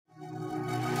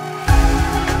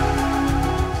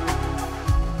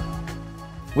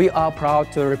We are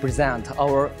proud to represent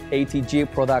our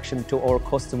ATG production to our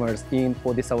customers in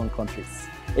 47 countries.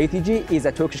 ATG is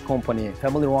a Turkish company,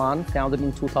 family-run, founded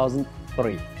in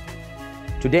 2003.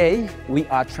 Today, we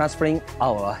are transferring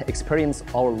our experience,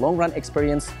 our long-run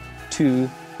experience, to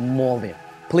molding.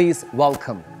 Please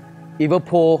welcome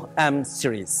Evapor M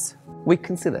Series. We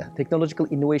consider technological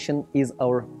innovation is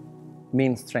our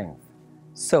main strength.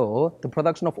 So, the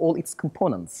production of all its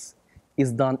components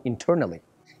is done internally.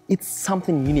 It's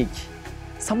something unique,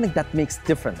 something that makes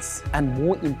difference, and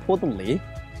more importantly,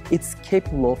 it's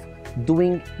capable of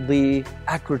doing the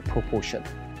accurate proportion.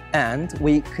 And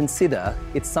we consider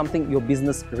it's something your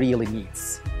business really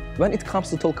needs. When it comes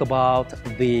to talk about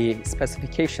the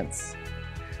specifications,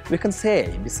 we can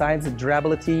say besides the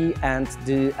durability and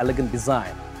the elegant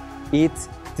design, it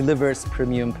delivers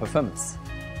premium performance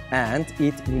and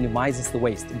it minimizes the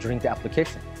waste during the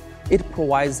application. It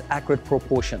provides accurate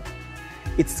proportion.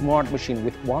 It's a smart machine.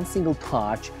 With one single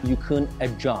touch, you can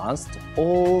adjust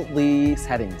all the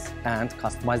settings and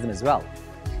customize them as well.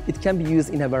 It can be used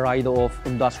in a variety of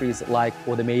industries like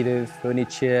automotive,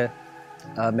 furniture,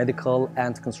 medical,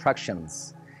 and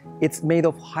constructions. It's made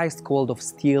of highest quality of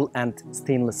steel and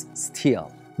stainless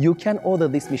steel. You can order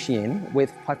this machine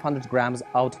with 500 grams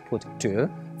output to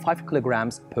 5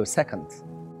 kilograms per second.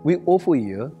 We offer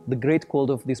you the great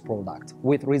quality of this product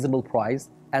with reasonable price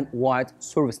and wide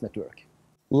service network.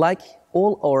 Like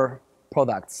all our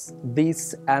products,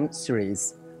 this M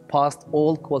Series passed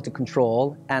all quality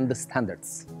control and the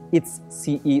standards. It's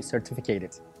CE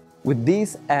certificated. With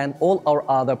this and all our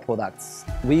other products,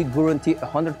 we guarantee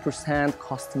 100%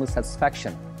 customer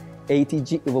satisfaction.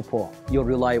 ATG Evapor, your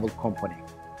reliable company.